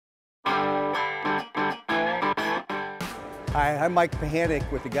Hi, I'm Mike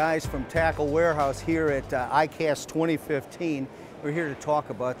Pahanic with the guys from Tackle Warehouse here at ICAST 2015. We're here to talk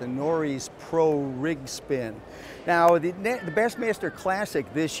about the Nories Pro Rig Spin. Now, the Bassmaster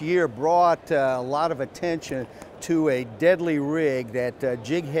Classic this year brought a lot of attention to a deadly rig, that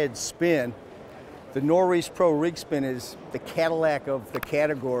jig head spin. The Nories Pro Rig Spin is the Cadillac of the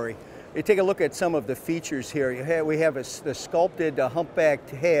category. You take a look at some of the features here. We have the sculpted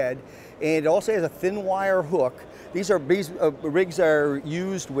humpbacked head, and it also has a thin wire hook. These rigs are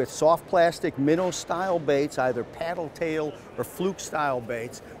used with soft plastic minnow style baits, either paddle tail or fluke style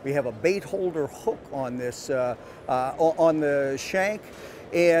baits. We have a bait holder hook on this, on the shank.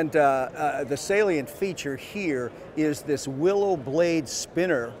 And the salient feature here is this willow blade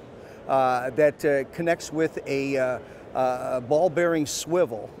spinner that connects with a ball bearing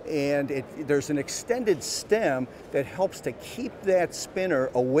swivel, and there's an extended stem that helps to keep that spinner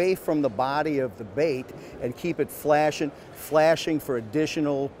away from the body of the bait and keep it flashing for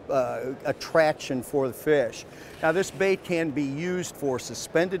additional attraction for the fish. Now, this bait can be used for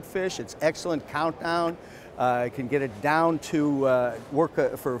suspended fish. It's excellent countdown. It can get it down to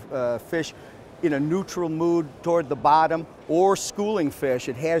work for fish in a neutral mood toward the bottom, or schooling fish.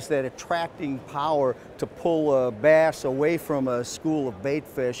 It has that attracting power to pull a bass away from a school of bait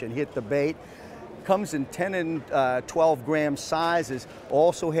fish and hit the bait. Comes in 10 and 12 gram sizes.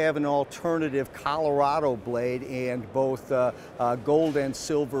 Also have an alternative Colorado blade and both gold and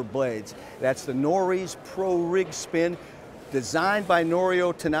silver blades. That's the Nories Pro Rig Spin, designed by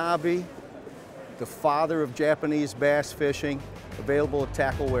Norio Tanabe, the father of Japanese bass fishing, available at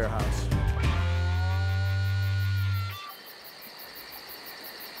Tackle Warehouse.